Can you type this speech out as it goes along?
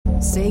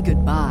Say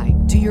goodbye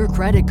to your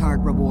credit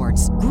card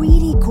rewards.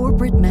 Greedy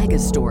corporate mega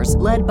stores,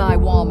 led by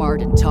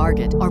Walmart and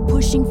Target, are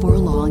pushing for a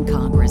law in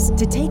Congress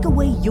to take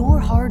away your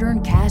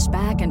hard-earned cash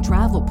back and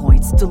travel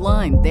points to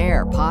line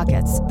their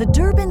pockets. The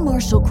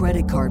Durbin-Marshall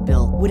credit card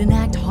bill would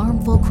enact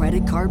harmful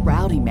credit card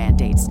routing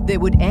mandates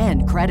that would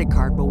end credit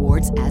card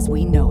rewards as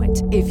we know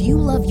it. If you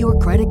love your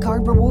credit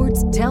card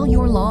rewards, tell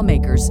your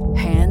lawmakers,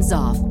 hands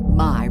off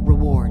my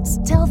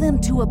rewards. Tell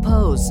them to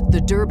oppose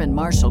the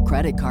Durbin-Marshall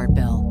credit card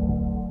bill.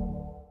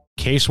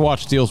 Case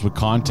Watch deals with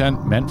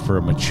content meant for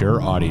a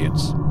mature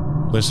audience.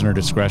 Listener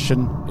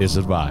discretion is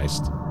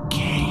advised.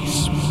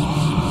 Case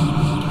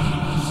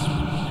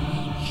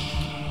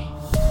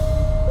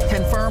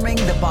Confirming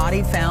the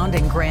body found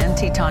in Grand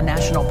Teton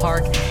National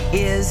Park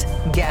is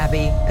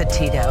Gabby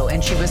Petito,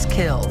 and she was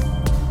killed.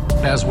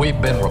 As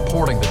we've been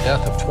reporting, the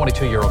death of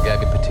 22-year-old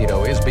Gabby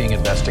Petito is being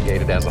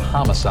investigated as a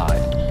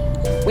homicide.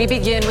 We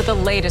begin with the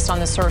latest on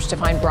the search to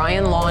find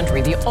Brian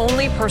Laundrie, the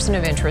only person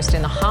of interest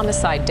in the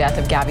homicide death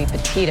of Gabby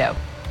Petito.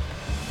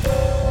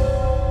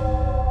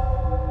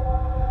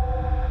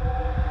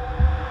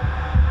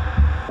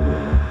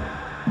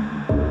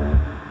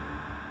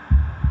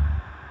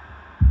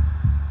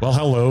 Well,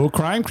 hello,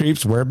 Crime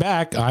Creeps. We're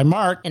back. I'm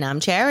Mark. And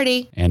I'm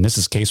Charity. And this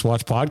is Case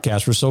Watch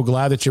Podcast. We're so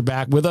glad that you're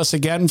back with us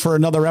again for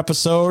another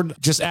episode.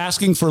 Just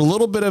asking for a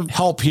little bit of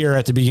help here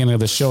at the beginning of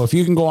the show. If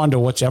you can go on to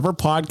whichever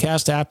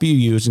podcast app you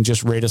use and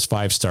just rate us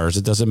 5 stars.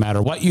 It doesn't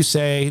matter what you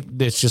say.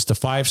 It's just the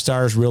 5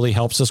 stars really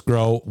helps us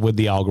grow with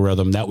the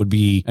algorithm. That would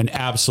be an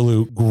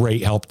absolute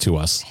great help to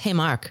us. Hey,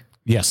 Mark.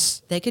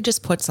 Yes. They could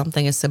just put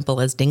something as simple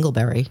as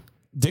Dingleberry.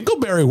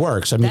 Dingleberry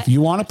works. I mean, if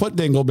you want to put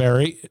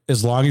Dingleberry,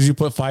 as long as you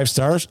put 5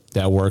 stars,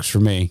 that works for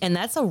me. And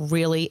that's a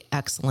really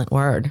excellent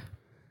word.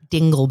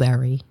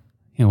 Dingleberry.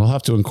 Yeah, we'll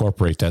have to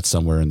incorporate that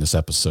somewhere in this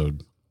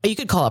episode. You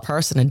could call a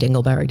person a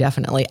Dingleberry,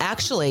 definitely.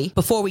 Actually,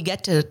 before we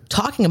get to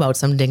talking about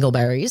some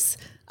Dingleberries,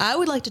 I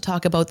would like to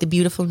talk about the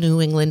beautiful New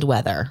England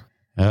weather.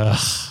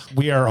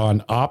 We are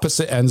on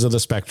opposite ends of the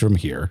spectrum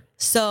here.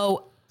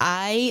 So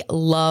I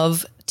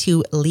love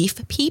to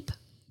leaf peep,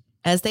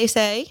 as they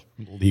say.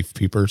 Leaf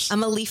peepers.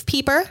 I'm a leaf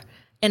peeper,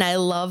 and I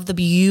love the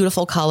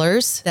beautiful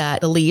colors that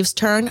the leaves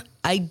turn.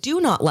 I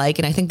do not like,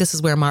 and I think this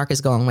is where Mark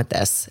is going with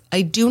this,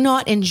 I do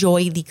not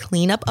enjoy the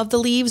cleanup of the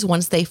leaves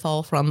once they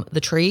fall from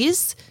the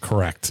trees.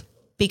 Correct.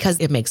 Because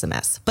it makes a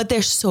mess. But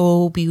they're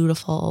so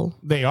beautiful.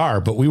 They are,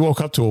 but we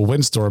woke up to a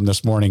windstorm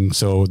this morning,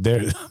 so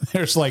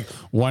there's like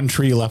one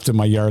tree left in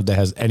my yard that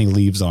has any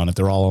leaves on it.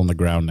 They're all on the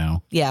ground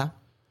now. Yeah.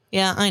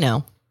 Yeah, I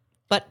know.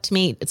 But to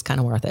me, it's kind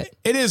of worth it.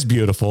 It is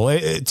beautiful.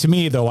 To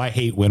me, though, I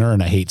hate winter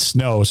and I hate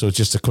snow. So it's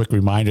just a quick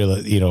reminder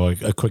that, you know,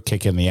 a quick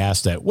kick in the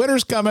ass that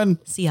winter's coming.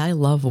 See, I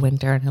love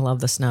winter and I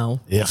love the snow.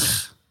 Ugh,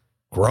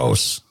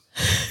 gross.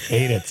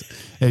 Hate it.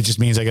 It just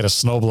means I get a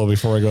snowblow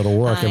before I go to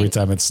work every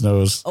time it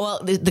snows. Well,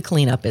 the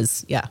cleanup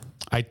is, yeah.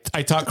 I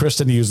taught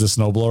Kristen to use the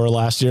snowblower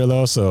last year,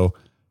 though. So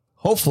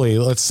hopefully,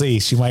 let's see.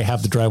 She might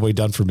have the driveway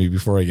done for me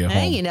before I get home.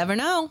 Hey, you never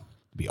know.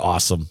 It'd be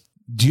awesome.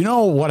 Do you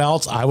know what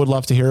else I would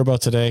love to hear about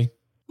today?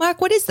 Mark,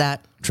 what is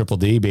that? Triple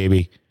D,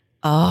 baby.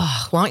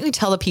 Oh, why don't you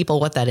tell the people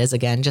what that is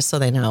again, just so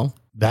they know?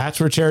 That's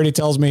where Charity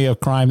tells me a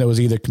crime that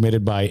was either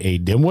committed by a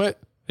dimwit,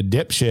 a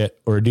dipshit,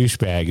 or a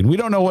douchebag. And we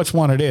don't know which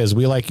one it is.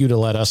 We like you to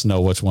let us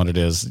know which one it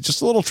is.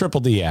 Just a little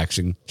Triple D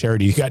action.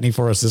 Charity, you got any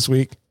for us this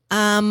week?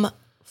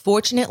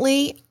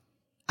 Fortunately,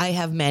 I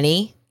have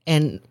many,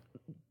 and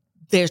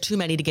there's too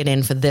many to get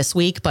in for this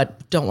week,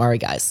 but don't worry,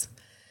 guys.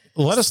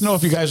 Let us know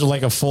if you guys would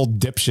like a full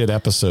dipshit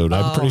episode.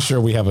 I'm pretty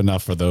sure we have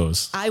enough for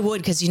those. I would,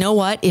 because you know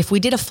what? If we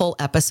did a full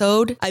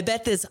episode, I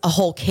bet there's a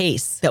whole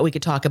case that we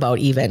could talk about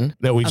even.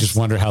 That we just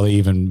wonder how they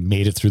even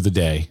made it through the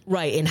day.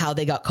 Right, and how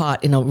they got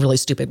caught in a really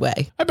stupid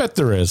way. I bet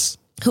there is.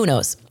 Who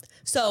knows?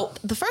 So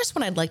the first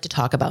one I'd like to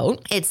talk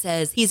about, it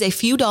says he's a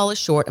few dollars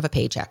short of a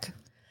paycheck.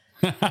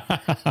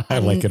 I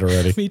like it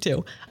already. Me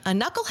too. A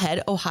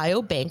knucklehead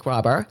Ohio bank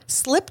robber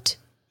slipped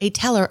a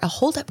teller a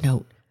holdup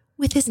note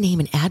with his name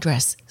and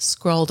address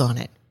scrawled on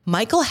it.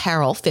 Michael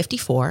Harrell,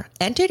 54,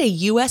 entered a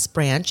U.S.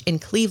 branch in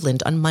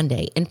Cleveland on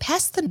Monday and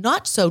passed the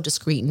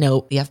not-so-discreet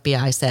note, the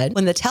FBI said.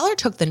 When the teller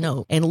took the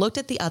note and looked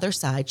at the other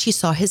side, she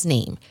saw his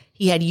name.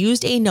 He had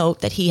used a note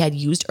that he had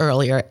used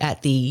earlier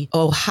at the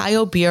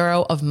Ohio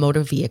Bureau of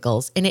Motor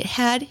Vehicles, and it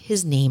had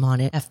his name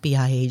on it,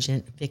 FBI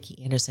agent Vicki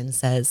Anderson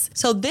says.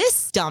 So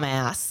this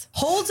dumbass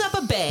holds up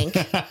a bank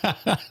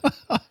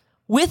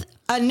with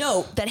a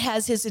note that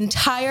has his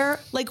entire,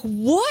 like,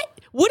 what?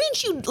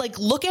 Wouldn't you, like,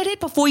 look at it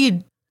before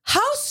you...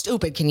 How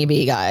stupid can you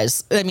be,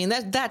 guys? I mean,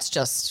 that's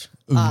just...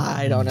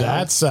 I don't know.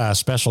 That's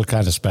special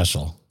kind of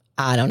special.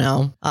 I don't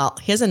know. Oh,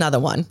 here's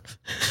another one.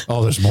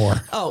 Oh, there's more.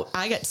 Oh,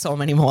 I got so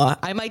many more.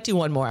 I might do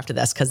one more after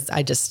this because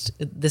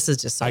this is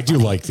just so I funny.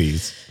 do like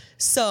these.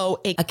 So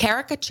a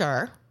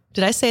caricature.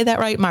 Did I say that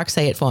right? Mark,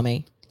 say it for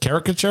me.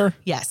 Caricature?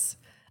 Yes.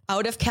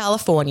 Out of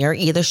California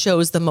either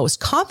shows the most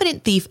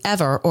confident thief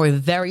ever or a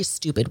very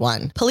stupid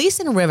one.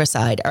 Police in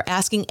Riverside are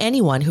asking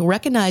anyone who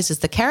recognizes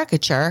the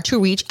caricature to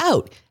reach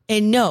out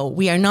And no,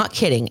 we are not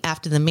kidding.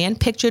 After the man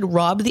pictured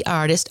robbed the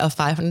artist of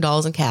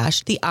 $500 in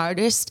cash, the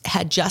artist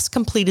had just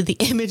completed the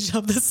image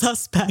of the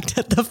suspect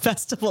at the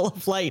Festival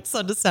of Lights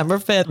on December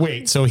 5th.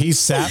 Wait, so he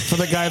sat for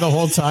the guy the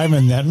whole time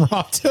and then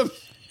robbed him?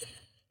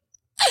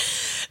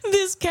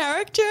 This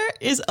character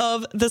is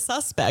of the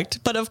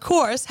suspect, but of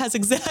course has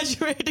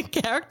exaggerated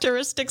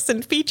characteristics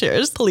and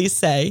features, police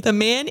say. The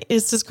man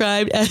is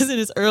described as in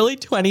his early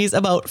 20s,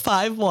 about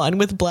 5'1",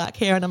 with black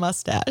hair and a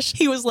mustache.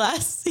 He was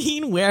last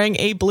seen wearing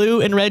a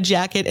blue and red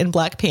jacket and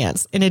black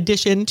pants, in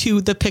addition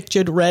to the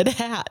pictured red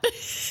hat.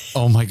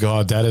 Oh my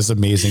God, that is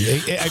amazing.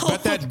 I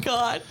bet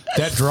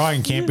that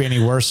drawing can't be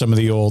any worse. Some of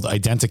the old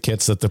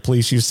identikits that the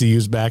police used to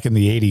use back in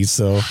the 80s.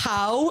 So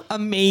how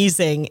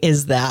amazing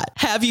is that?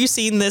 Have you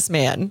seen this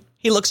man?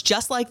 He looks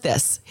just like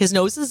this. His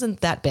nose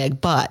isn't that big,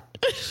 but...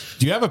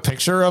 Do you have a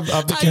picture of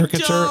the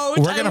caricature?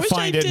 We're going to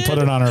find it and put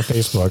it on our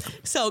Facebook.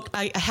 So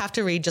I have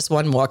to read just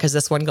one more because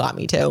this one got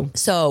me too.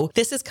 So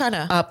this is kind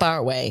of up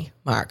our way,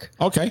 Mark.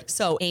 Okay.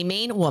 So a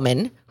Maine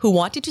woman who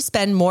wanted to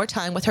spend more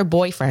time with her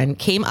boyfriend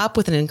came up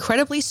with an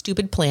incredibly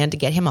stupid plan to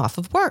get him off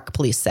of work,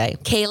 police say.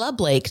 Kayla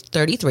Blake,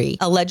 33,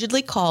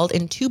 allegedly called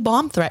in 2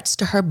 bomb threats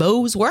to her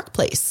beau's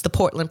workplace, the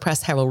Portland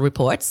Press Herald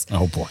reports.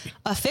 Oh boy.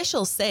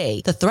 Officials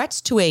say the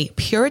threats to a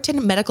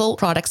Puritan medical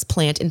products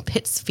plant in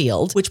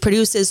Pittsfield, which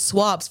produces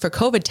swabs for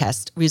COVID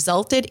tests,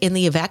 resulted in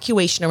the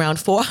evacuation around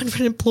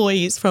 400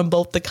 employees from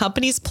both the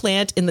company's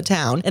plant in the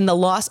town and the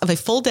loss of a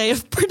full day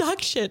of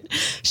production.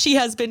 She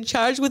has been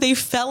charged with a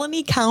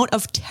felony count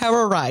of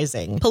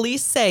terrorizing.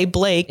 Police say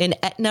Blake, an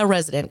Etna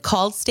resident,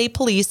 called state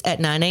police at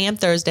 9 a.m.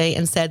 Thursday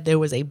and said there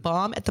was a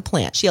bomb at the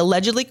plant. She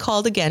allegedly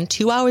called again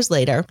 2 hours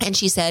later, and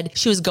she said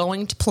she was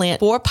going to plant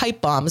 4 pipe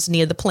bombs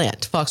near the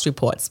plant, Fox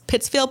reports.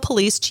 Pittsfield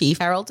Police Chief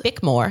Harold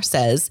Bickmore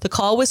says the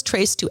call was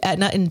traced to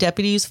Etna, and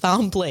deputies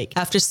found Blake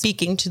after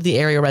speaking to the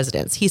area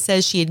residents. He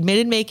says she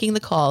admitted making the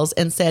calls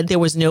and said there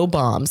was no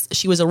bombs.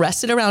 She was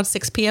arrested around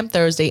 6 p.m.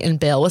 Thursday, and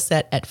bail was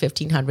set at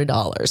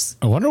 $1,500.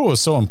 I wonder what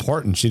was so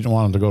important she didn't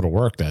want him to go to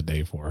work that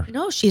day for.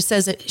 No, she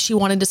says that she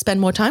wanted to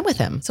spend more time with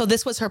him. So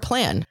this was her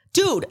plan.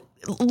 Dude,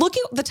 look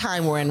at the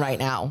time we're in right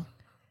now.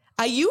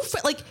 Are you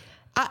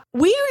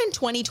we are in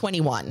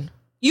 2021.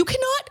 You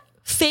cannot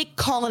fake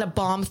calling a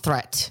bomb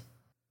threat.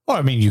 Well,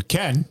 I mean, you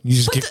can. You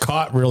just get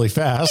caught really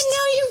fast. And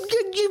now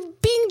you're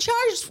being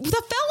charged with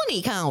a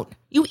felony count.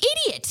 You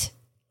idiot.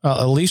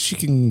 At least you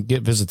can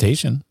get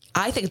visitation.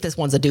 I think this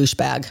one's a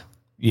douchebag.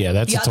 Yeah,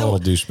 that's a total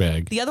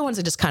douchebag. The other ones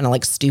are just kind of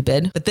like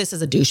stupid, but this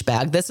is a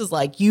douchebag. This is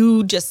like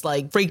you just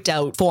like freaked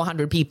out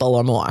 400 people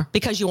or more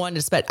because you wanted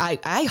to spend.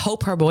 I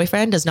hope her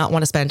boyfriend does not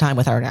want to spend time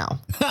with her now.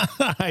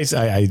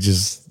 I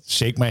just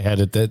shake my head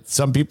at that.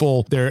 Some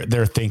people,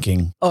 they're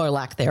thinking. Or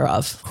lack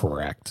thereof.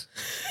 Correct.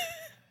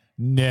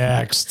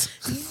 Next.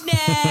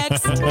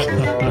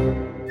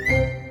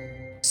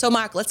 So,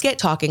 Mark, let's get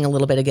talking a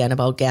little bit again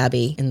about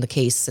Gabby and the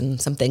case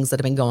and some things that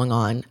have been going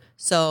on.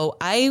 So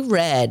I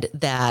read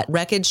that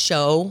records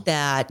show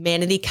that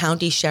Manatee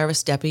County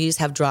Sheriff's deputies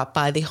have dropped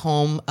by the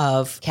home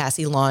of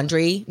Cassie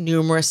Laundrie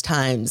numerous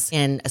times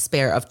in a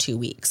spare of 2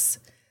 weeks.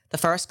 The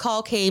first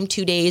call came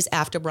 2 days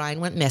after Brian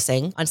went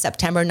missing. On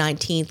September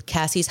 19th,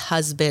 Cassie's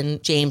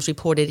husband, James,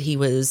 reported he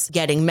was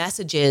getting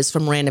messages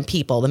from random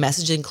people. The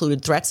message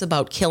included threats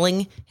about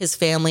killing his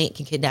family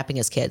and kidnapping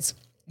his kids.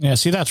 Yeah,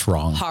 see, that's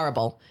wrong.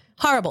 Horrible.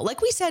 Like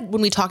we said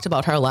when we talked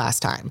about her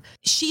last time,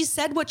 she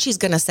said what she's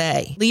going to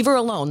say. Leave her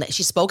alone. That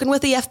she's spoken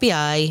with the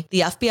FBI. The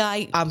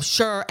FBI, I'm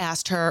sure,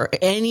 asked her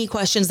any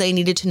questions they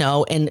needed to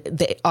know. And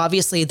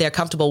obviously they're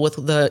comfortable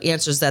with the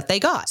answers that they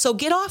got. So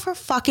get off her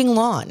fucking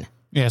lawn.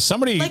 Yeah,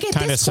 somebody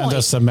kind of sent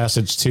us a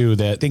message too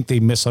that I think they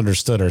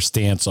misunderstood our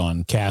stance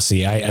on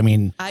Cassie. I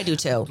mean, I do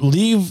too.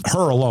 Leave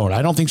her alone.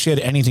 I don't think she had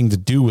anything to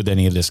do with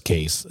any of this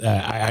case.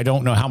 I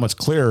don't know how much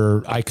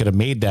clearer I could have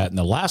made that in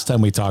the last time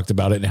we talked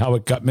about it and how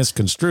it got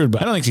misconstrued,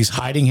 but I don't think she's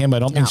hiding him. I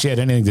don't think she had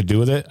anything to do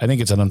with it. I think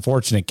it's an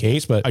unfortunate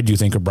case, but I do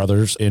think her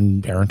brothers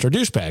and parents are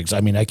douchebags. I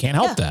mean, I can't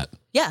help that.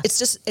 Yeah,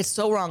 it's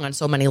so wrong on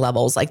so many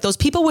levels. Like those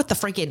people with the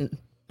freaking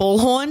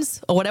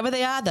bullhorns or whatever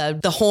they are,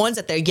 the horns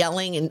that they're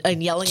yelling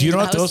and yelling. Do you know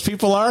what those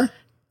people are?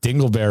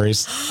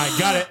 Dingleberries.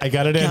 I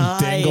got it in.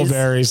 Guys,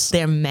 dingleberries.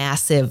 They're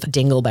massive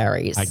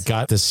dingleberries. I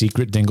got the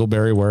secret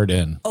dingleberry word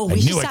in. Oh, I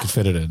knew I could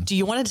fit it in. Do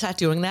you want to start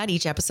doing that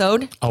each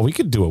episode? Oh, we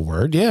could do a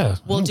word. Yeah.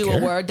 We'll do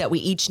a word that we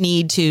each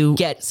need to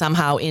get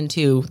somehow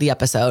into the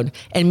episode.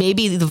 And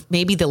maybe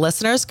the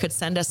listeners could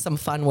send us some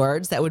fun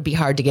words that would be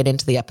hard to get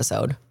into the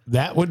episode.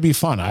 That would be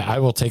fun. I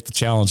will take the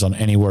challenge on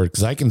any word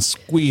because I can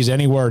squeeze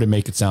any word and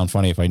make it sound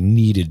funny if I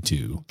needed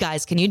to.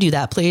 Guys, can you do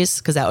that, please?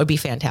 Because that would be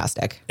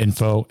fantastic.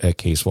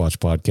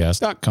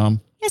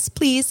 Info@casewatchpodcast.com. Yes,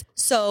 please.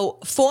 So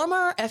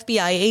former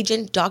FBI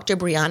agent Dr.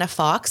 Brianna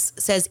Fox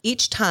says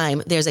each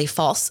time there's a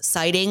false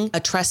sighting, a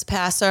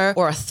trespasser,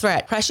 or a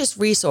threat, precious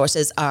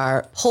resources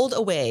are pulled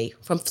away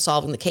from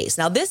solving the case.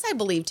 Now, this I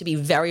believe to be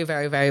very,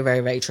 very, very,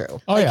 very, very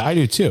true. Oh, yeah, I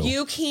do too.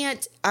 You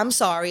can't, I'm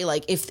sorry,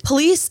 like if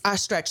police are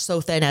stretched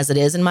so thin as it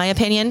is, in my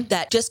opinion,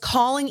 that just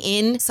calling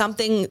in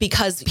something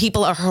because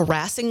people are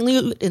harassing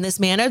you in this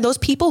manner, those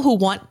people who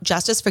want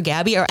justice for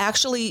Gabby are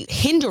actually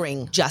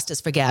hindering justice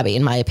for Gabby,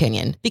 in my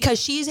opinion, because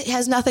she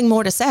has nothing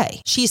more to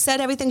say. She said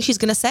everything she's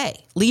going to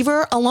say. Leave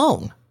her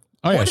alone.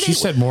 Oh, yeah. She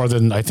said more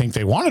than I think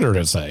they wanted her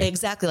to say.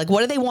 Exactly. Like, what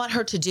do they want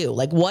her to do?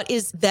 Like, what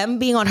is them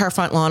being on her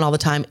front lawn all the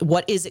time?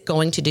 What is it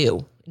going to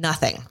do?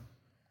 Nothing.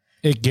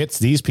 It gets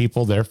these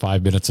people their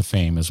 5 minutes of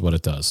fame is what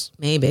it does.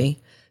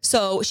 Maybe.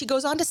 So she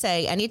goes on to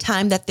say,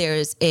 anytime that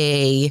there's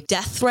a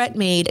death threat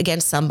made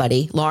against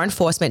somebody, law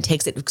enforcement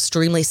takes it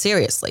extremely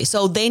seriously.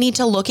 So they need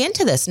to look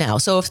into this now.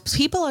 So if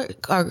people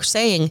are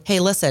saying,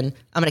 hey, listen,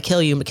 I'm going to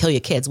kill you, I'm going to kill your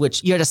kids,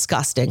 which you're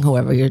disgusting,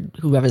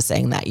 whoever's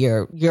saying that,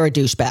 you're a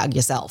douchebag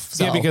yourself.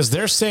 So. Yeah, because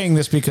they're saying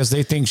this because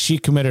they think she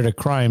committed a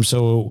crime.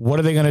 So what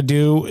are they going to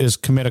do is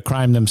commit a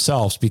crime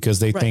themselves because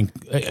they think,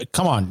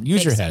 come on,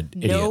 use your head,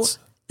 idiots.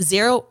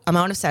 Zero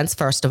amount of sense,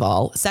 first of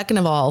all. Second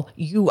of all,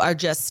 you are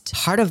just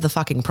part of the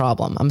fucking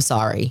problem. I'm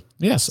sorry.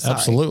 Yes,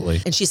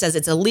 absolutely. And she says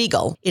it's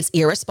illegal. It's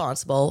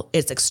irresponsible.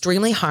 It's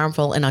extremely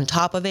harmful. And on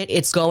top of it,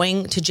 it's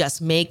going to just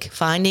make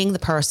finding the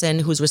person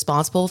who's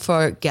responsible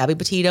for Gabby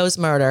Petito's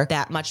murder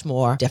that much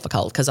more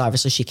difficult because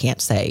obviously she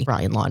can't say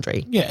Brian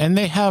Laundrie. Yeah, and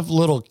they have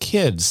little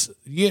kids.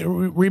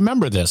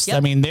 Remember this. Yep. I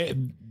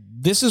mean,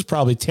 this is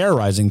probably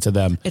terrorizing to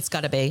them. It's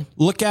got to be.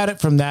 Look at it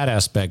from that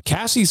aspect.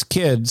 Cassie's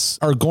kids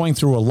are going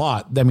through a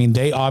lot. I mean,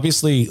 they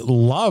obviously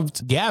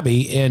loved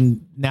Gabby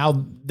and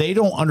now they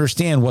don't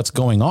understand what's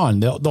going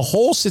on. The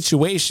whole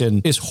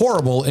situation is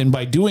horrible. And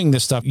by doing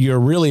this stuff, you're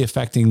really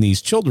affecting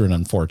these children,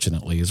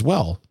 unfortunately, as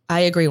well.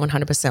 I agree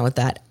 100% with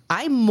that.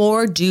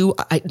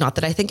 Not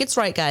that I think it's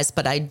right, guys,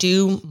 but I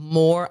do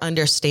more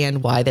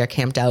understand why they're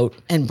camped out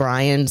in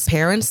Brian's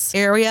parents'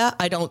 area.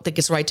 I don't think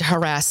it's right to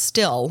harass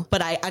still,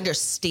 but I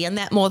understand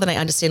that more than I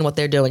understand what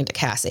they're doing to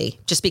Cassie,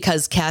 just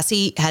because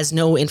Cassie has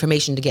no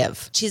information to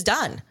give. She's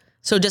done.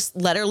 So just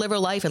let her live her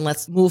life and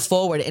let's move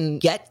forward and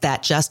get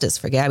that justice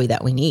for Gabby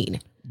that we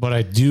need. But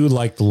I do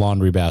like the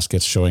laundry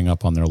baskets showing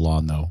up on their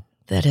lawn, though.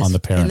 That is on the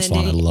parents'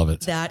 lawn. I love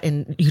it. That,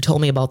 and you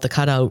told me about the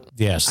cutout.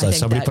 Yes,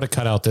 somebody put a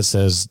cutout that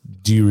says,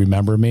 "Do you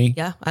remember me?"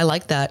 Yeah, I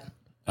like that.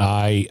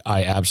 I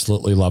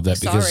absolutely love that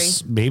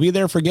because maybe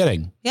they're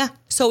forgetting. Yeah.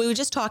 So we were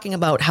just talking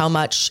about how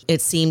much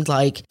it seemed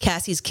like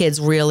Cassie's kids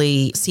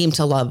really seem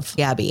to love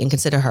Gabby and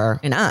consider her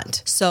an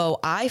aunt. So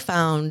I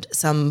found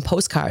some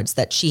postcards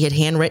that she had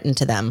handwritten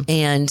to them.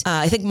 And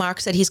I think Mark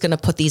said he's going to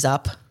put these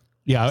up.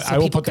 Yeah, I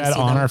will put that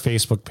on our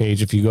Facebook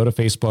page. If you go to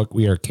Facebook,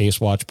 we are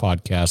Case Watch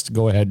Podcast.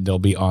 Go ahead, they'll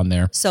be on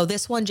there. So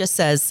this one just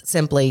says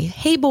simply,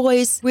 "Hey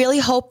boys, really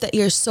hope that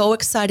you're so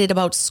excited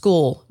about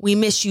school. We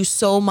miss you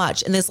so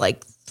much." And there's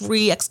like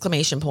 3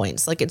 exclamation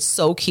points. Like it's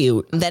so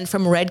cute. And then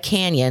from Red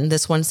Canyon,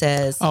 this one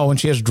says, oh, and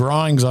she has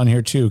drawings on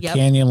here too. Yep.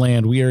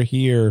 Canyonland, we are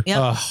here. Yep.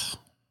 Ugh.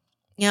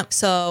 Yep.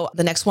 So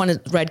the next one is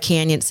Red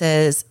Canyon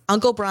says,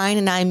 "Uncle Brian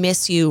and I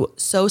miss you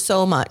so,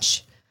 so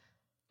much.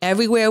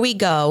 Everywhere we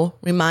go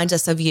reminds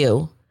us of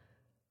you.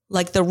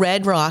 Like the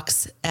red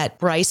rocks at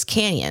Bryce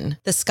Canyon.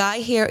 The sky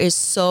here is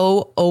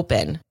so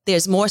open.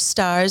 There's more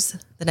stars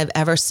than I've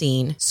ever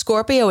seen.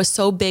 Scorpio is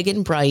so big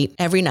and bright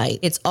every night.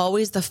 It's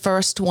always the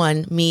first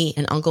one me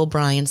and Uncle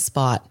Brian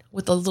spot,"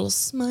 with a little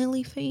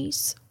smiley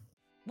face.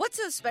 What's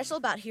so special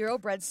about Hero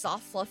Bread's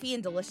soft, fluffy,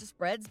 and delicious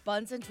breads,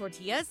 buns, and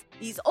tortillas?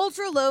 These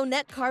ultra-low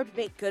net-carb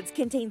baked goods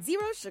contain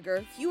 0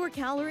 sugar, fewer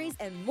calories,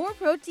 and more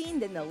protein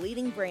than the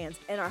leading brands,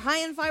 and are high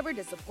in fiber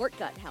to support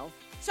gut health.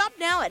 Shop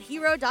now at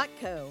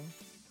hero.co.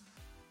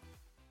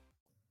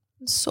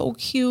 So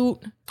cute.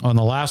 And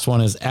the last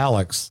one is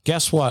Alex.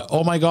 Guess what?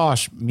 Oh my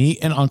gosh. Me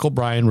and Uncle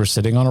Brian were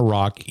sitting on a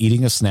rock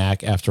eating a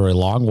snack after a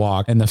long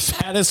walk, and the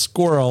fattest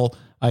squirrel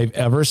I've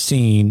ever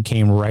seen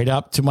came right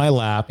up to my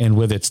lap and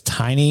with its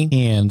tiny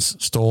hands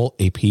stole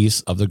a piece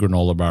of the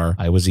granola bar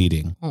I was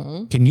eating.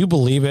 Mm-hmm. Can you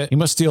believe it? He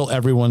must steal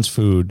everyone's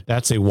food.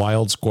 That's a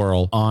wild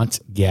squirrel. Aunt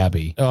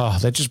Gabby. Oh,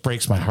 that just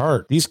breaks my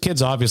heart. These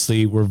kids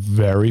obviously were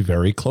very,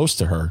 very close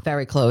to her.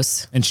 Very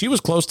close. And she was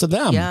close to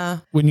them. Yeah.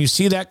 When you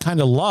see that kind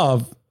of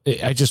love,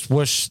 I just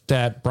wish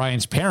that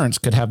Brian's parents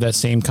could have that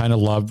same kind of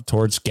love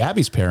towards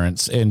Gabby's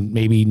parents and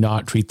maybe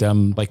not treat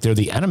them like they're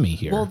the enemy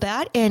here. Well,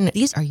 that and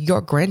these are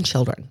your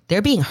grandchildren.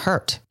 They're being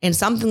hurt. And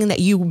something that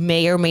you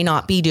may or may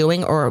not be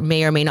doing or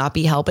may not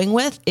be helping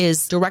with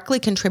is directly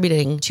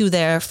contributing to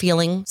their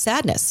feeling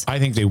sadness. I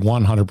think they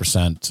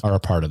 100% are a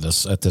part of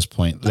this at this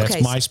point.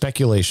 That's my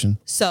speculation.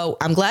 So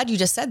I'm glad you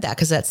just said that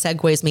because that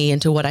segues me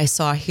into what I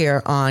saw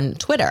here on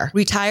Twitter.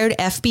 Retired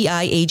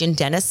FBI agent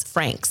Dennis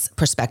Frank's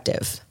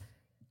perspective.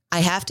 "I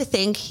have to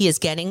think he is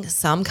getting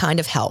some kind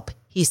of help,"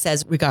 he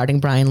says regarding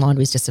Brian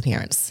Laundrie's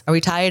disappearance. A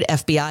retired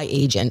FBI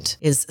agent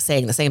is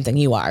saying the same thing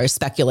you are, is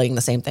speculating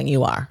the same thing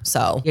you are.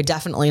 So we're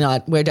definitely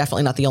not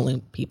the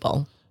only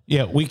people.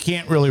 Yeah, we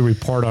can't really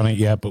report on it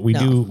yet, but we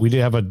do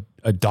have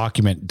a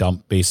document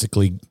dump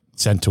basically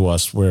sent to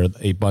us where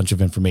a bunch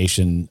of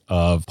information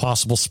of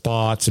possible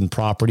spots and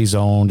properties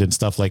owned and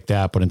stuff like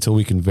that. But until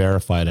we can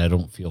verify it, I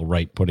don't feel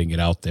right putting it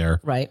out there.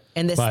 Right.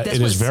 And this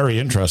is very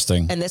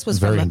interesting. And this was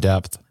very in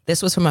depth.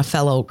 This was from a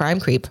fellow crime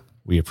creep.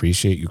 We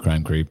appreciate you,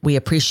 Crime Creep. We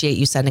appreciate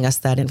you sending us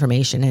that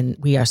information, and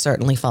we are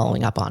certainly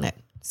following up on it.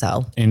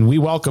 So, and we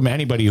welcome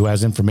anybody who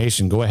has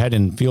information. Go ahead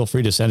and feel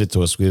free to send it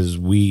to us because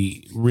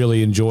we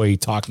really enjoy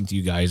talking to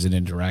you guys and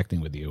interacting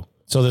with you.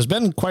 So there's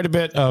been quite a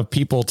bit of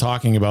people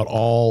talking about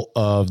all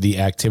of the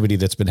activity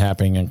that's been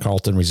happening in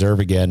Carlton Reserve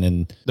again.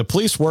 And the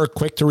police were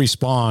quick to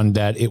respond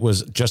that it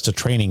was just a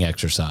training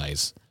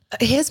exercise.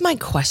 Here's my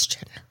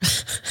question.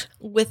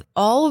 With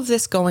all of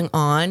this going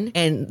on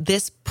and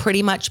this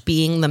pretty much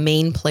being the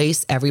main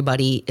place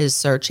everybody is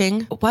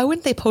searching, why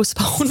wouldn't they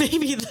postpone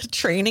maybe the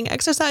training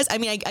exercise? I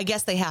mean, I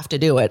guess they have to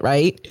do it,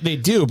 right? They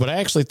do, but I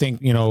actually think,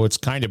 it's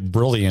kind of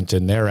brilliant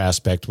in their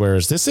aspect,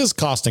 whereas this is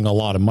costing a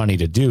lot of money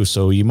to do.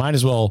 So you might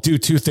as well do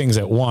two things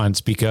at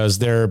once because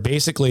they're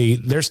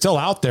still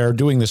out there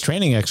doing this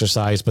training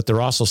exercise, but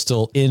they're also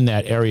still in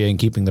that area and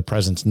keeping the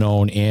presence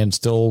known and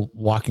still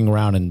walking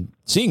around and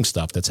seeing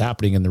stuff that's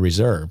happening in the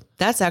reserve.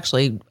 That's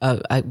actually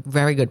a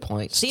very good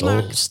point.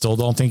 Still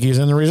don't think he's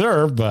in the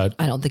reserve, but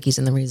I don't think he's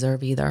in the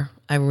reserve either.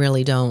 I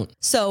really don't.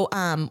 So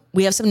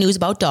we have some news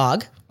about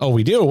Dog. Oh,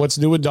 we do? What's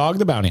new with Dog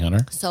the Bounty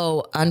Hunter?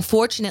 So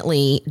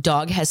unfortunately,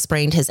 Dog has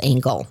sprained his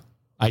ankle.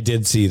 I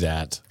did see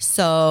that.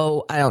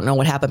 So I don't know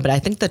what happened, but I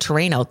think the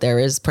terrain out there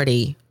is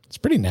pretty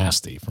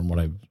nasty from what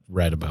I've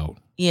read about.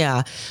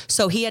 Yeah.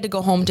 So he had to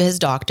go home to his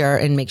doctor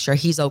and make sure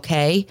he's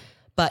okay.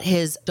 But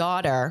his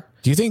daughter...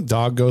 Do you think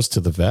Dog goes to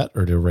the vet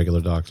or to a regular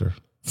doctor?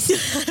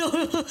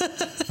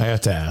 I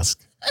have to ask.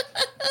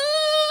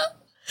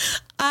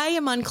 I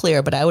am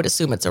unclear, but I would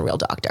assume it's a real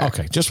doctor.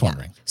 Okay, just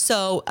wondering. Yeah.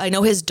 So I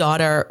know his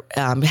daughter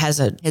has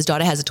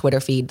a Twitter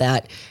feed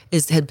that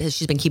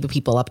she's been keeping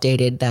people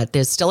updated that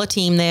there's still a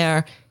team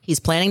there. He's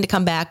planning to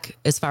come back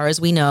as far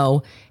as we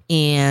know.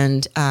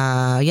 And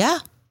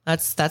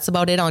that's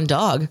about it on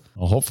Dog.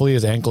 Well, hopefully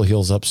his ankle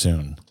heals up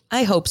soon.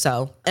 I hope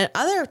so. And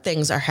other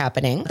things are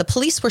happening. The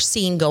police were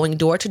seen going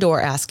door to door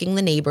asking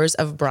the neighbors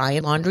of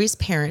Brian Laundrie's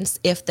parents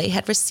if they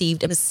had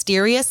received a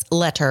mysterious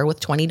letter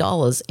with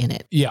 $20 in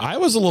it. Yeah, I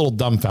was a little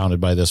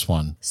dumbfounded by this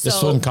one.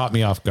 This one caught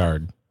me off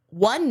guard.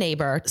 One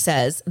neighbor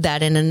says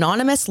that an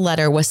anonymous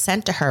letter was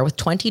sent to her with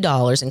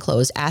 $20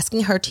 enclosed,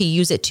 asking her to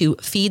use it to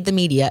feed the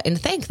media and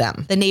thank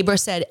them. The neighbor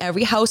said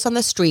every house on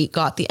the street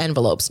got the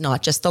envelopes,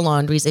 not just the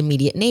Laundrie's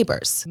immediate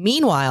neighbors.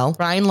 Meanwhile,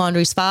 Brian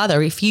Laundrie's father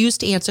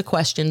refused to answer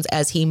questions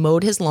as he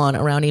mowed his lawn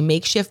around a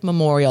makeshift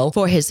memorial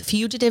for his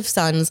fugitive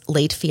son's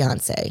late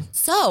fiance.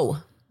 So,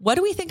 what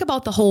do we think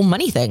about the whole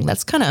money thing?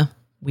 That's kind of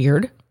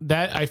weird.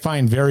 That I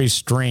find very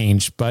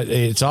strange, but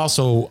it's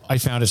also, I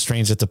found it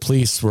strange that the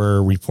police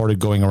were reported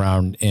going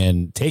around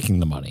and taking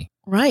the money.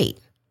 Right.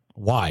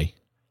 Why?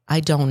 I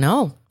don't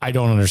know. I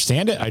don't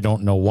understand it. I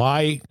don't know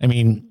why. I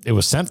mean, it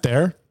was sent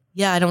there.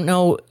 Yeah, I don't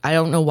know. I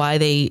don't know why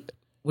they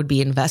would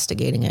be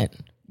investigating it.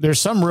 There's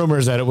some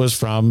rumors that it was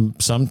from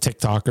some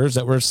TikTokers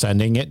that were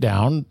sending it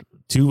down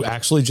to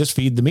actually just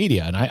feed the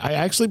media. And I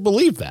actually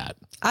believe that.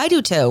 I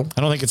do too.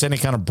 I don't think it's any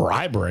kind of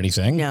bribe or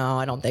anything. No,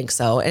 I don't think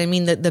so. I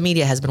mean, the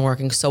media has been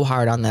working so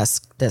hard on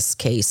this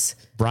case.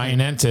 Brian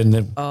Enton.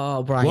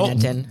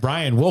 Enton.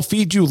 Brian, we'll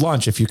feed you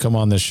lunch if you come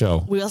on this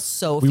show. We'll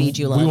feed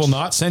you lunch. We will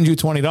not send you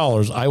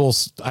 $20.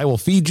 I will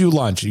feed you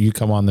lunch if you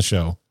come on the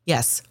show.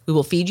 Yes, we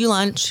will feed you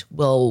lunch.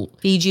 We'll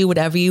feed you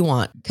whatever you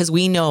want. Because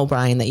we know,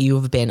 Brian, that you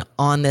have been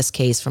on this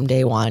case from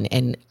day one.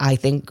 And I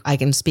think I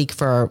can speak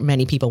for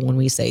many people when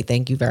we say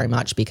thank you very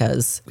much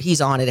because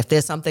he's on it. If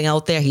there's something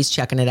out there, he's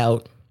checking it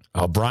out.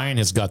 Oh, Brian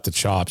has got the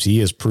chops. He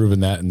has proven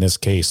that in this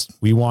case.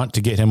 We want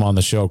to get him on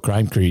the show.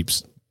 Crime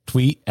Creeps.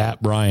 Tweet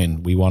at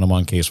Brian. We want him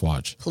on Case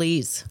Watch.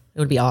 Please. It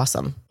would be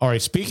awesome. All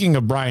right. Speaking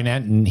of Brian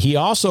Enton, he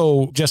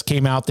also just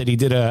came out that he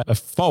did a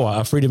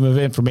FOA, a Freedom of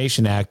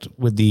Information Act,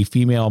 with the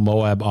female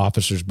Moab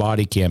officer's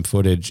body cam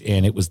footage,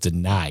 and it was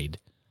denied.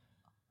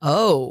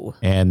 Oh.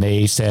 And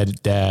they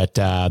said that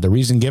the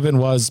reason given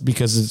was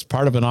because it's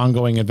part of an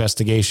ongoing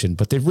investigation,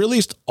 but they've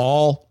released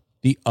all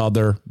the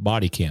other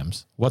body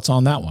cams. What's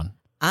on that one?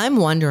 I'm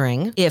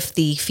wondering if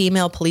the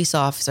female police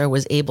officer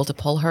was able to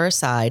pull her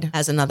aside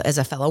as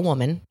a fellow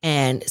woman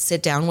and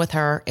sit down with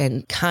her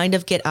and kind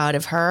of get out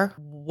of her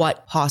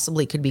what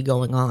possibly could be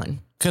going on.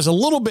 Because a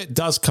little bit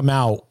does come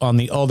out on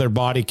the other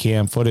body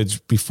cam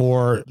footage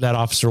before that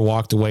officer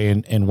walked away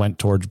and went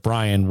towards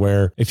Brian,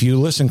 where if you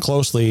listen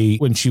closely,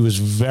 when she was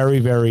very,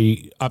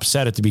 very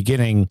upset at the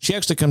beginning, she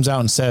actually comes out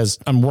and says,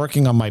 I'm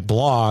working on my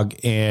blog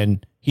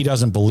and he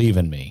doesn't believe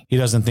in me. He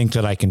doesn't think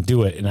that I can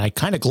do it. And I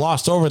kind of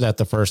glossed over that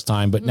the first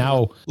time, but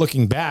now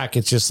looking back,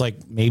 it's just like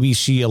maybe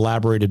she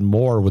elaborated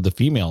more with the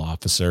female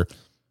officer.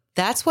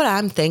 That's what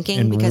I'm thinking.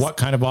 And what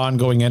kind of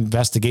ongoing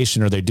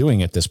investigation are they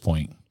doing at this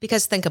point?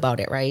 Because think about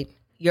it, right?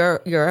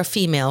 You're a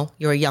female.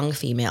 You're a young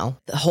female.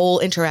 The whole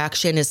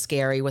interaction is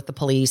scary with the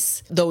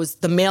police.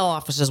 The male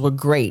officers were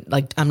great.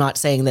 Like, I'm not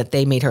saying that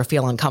they made her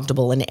feel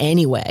uncomfortable in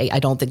any way. I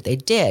don't think they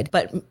did.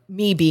 But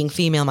me being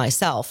female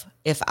myself,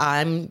 if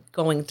I'm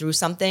going through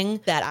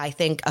something that I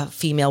think a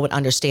female would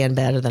understand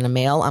better than a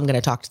male, I'm going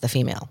to talk to the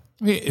female.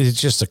 It's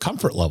just a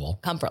comfort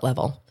level.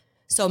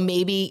 So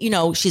maybe,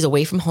 she's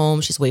away from home.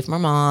 She's away from her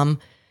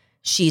mom.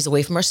 She's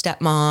away from her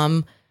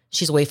stepmom.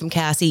 She's away from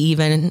Cassie,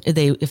 even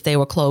if they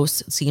were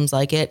close, it seems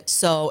like it.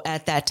 So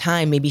at that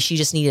time, maybe she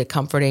just needed a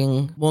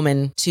comforting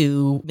woman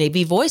to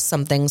maybe voice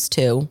some things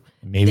to.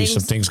 Maybe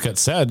some things got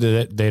said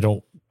that they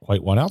don't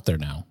quite want out there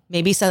now.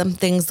 Maybe some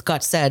things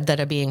got said that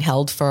are being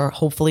held for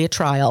hopefully a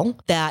trial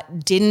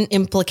that didn't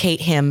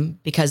implicate him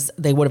because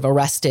they would have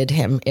arrested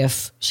him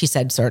if she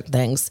said certain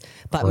things.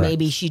 But Correct.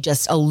 Maybe she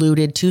just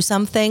alluded to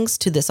some things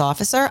to this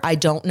officer. I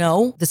don't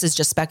know. This is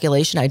just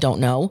speculation. I don't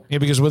know. Yeah,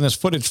 because when this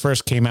footage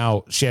first came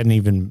out, she had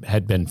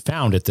been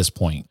found at this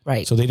point.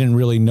 Right. So they didn't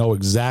really know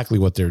exactly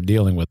what they're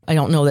dealing with. I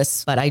don't know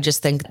this, but I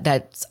just think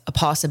that's a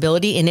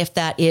possibility. And if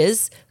that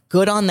is,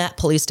 good on that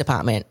police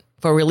department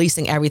for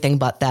releasing everything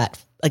but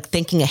that. Like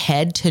thinking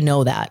ahead to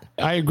know that.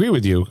 I agree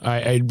with you.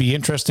 It'd be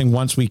interesting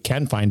once we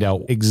can find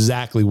out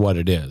exactly what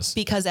it is.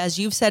 Because as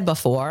you've said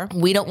before,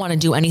 we don't want to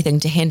do anything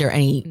to hinder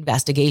any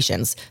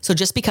investigations. So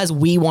just because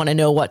we want to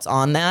know what's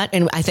on that,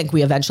 and I think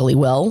we eventually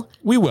will.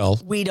 We will.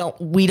 We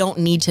don't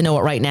need to know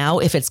it right now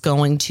if it's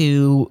going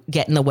to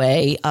get in the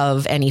way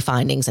of any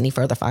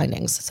further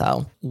findings.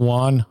 So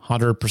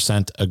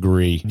 100%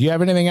 agree. Do you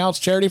have anything else,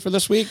 Charity, for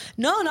this week?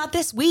 No, not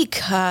this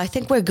week. I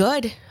think we're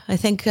good. I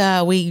think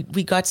we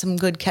got some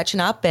good catching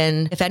up.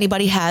 And if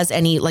anybody has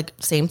any,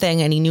 same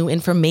thing, any new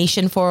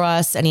information for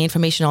us, any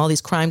information on all these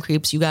crime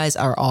creeps, you guys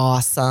are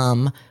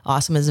awesome.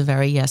 Awesome is a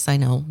very, yes, I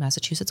know,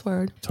 Massachusetts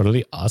word.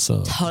 Totally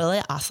awesome.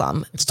 Totally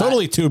awesome. It's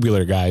totally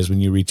tubular, guys, when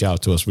you reach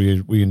out to us.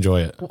 We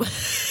enjoy it.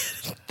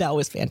 That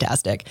was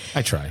fantastic.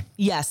 I try.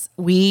 Yes,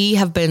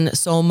 we've been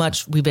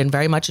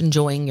very much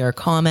enjoying your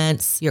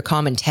comments, your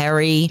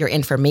commentary, your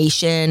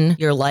information,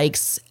 your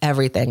likes,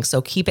 everything.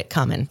 So keep it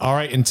coming. All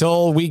right.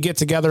 Until we get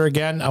together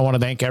again, I want to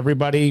thank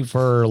everybody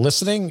for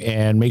listening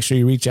and make sure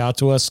you reach out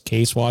to us,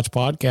 Case Watch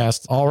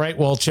Podcast. All right.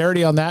 Well,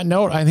 Charity, on that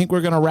note, I think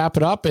we're going to wrap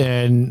it up,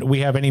 and we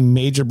have any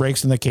major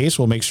breaks in the case,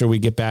 we'll make sure we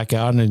get back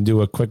out and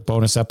do a quick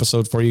bonus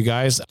episode for you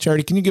guys.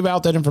 Charity, can you give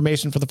out that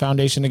information for the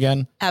foundation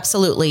again?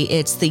 Absolutely.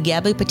 It's the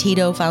Gabby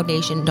Petito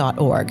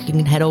Foundation.org. You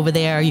can head over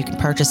there. You can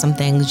purchase some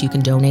things. You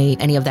can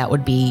donate. Any of that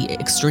would be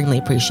extremely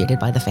appreciated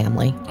by the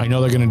family. I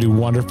know they're going to do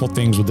wonderful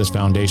things with this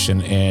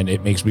foundation, and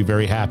it makes me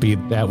very happy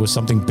that with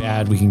something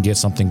bad, we can get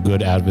something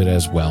good out of it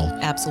as well.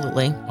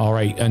 Absolutely. All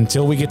right.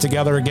 Until we get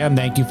together again,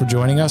 thank you for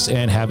joining us,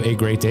 and have a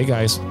great day,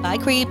 guys. Bye,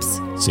 creeps.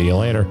 See you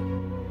later.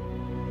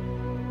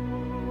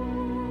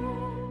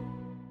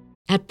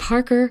 At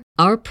Parker,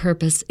 our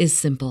purpose is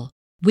simple.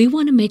 We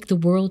want to make the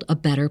world a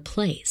better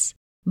place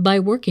by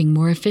working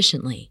more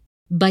efficiently,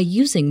 by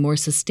using more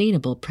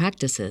sustainable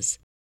practices,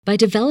 by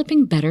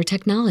developing better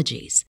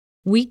technologies.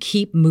 We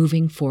keep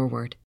moving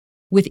forward.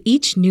 With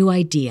each new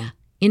idea,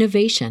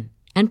 innovation,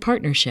 and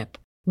partnership,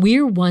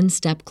 we're one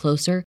step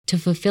closer to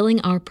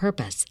fulfilling our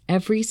purpose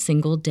every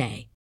single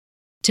day.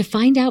 To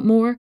find out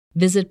more,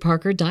 visit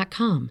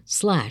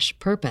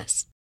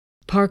parker.com/purpose.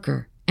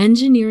 Parker,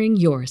 engineering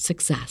your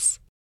success.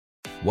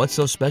 What's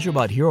so special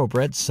about Hero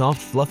Bread's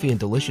soft, fluffy, and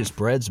delicious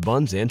breads,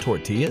 buns, and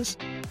tortillas?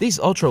 These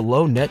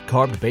ultra-low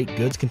net-carb baked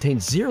goods contain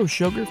zero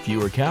sugar,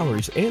 fewer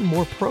calories, and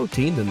more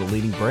protein than the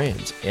leading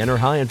brands, and are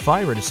high in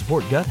fiber to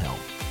support gut health.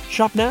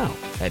 Shop now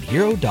at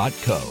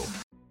Hero.co.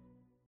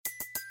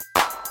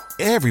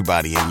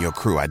 Everybody in your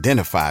crew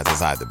identifies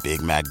as either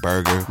Big Mac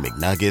Burger,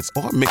 McNuggets,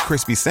 or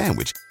McCrispy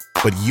Sandwich.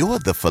 But you're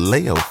the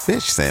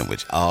Filet-O-Fish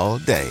Sandwich all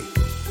day.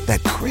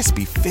 That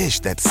crispy fish,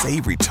 that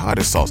savory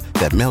tartar sauce,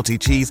 that melty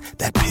cheese,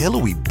 that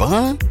pillowy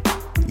bun.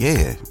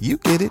 Yeah, you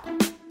get it.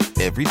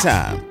 Every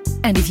time.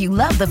 And if you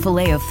love the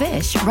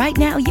Filet-O-Fish, right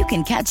now you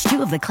can catch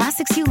two of the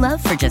classics you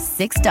love for just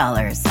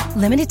 $6.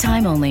 Limited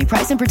time only.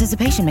 Price and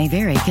participation may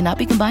vary. Cannot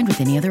be combined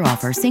with any other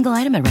offer. Single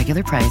item at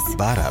regular price.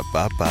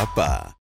 Ba-da-ba-ba-ba.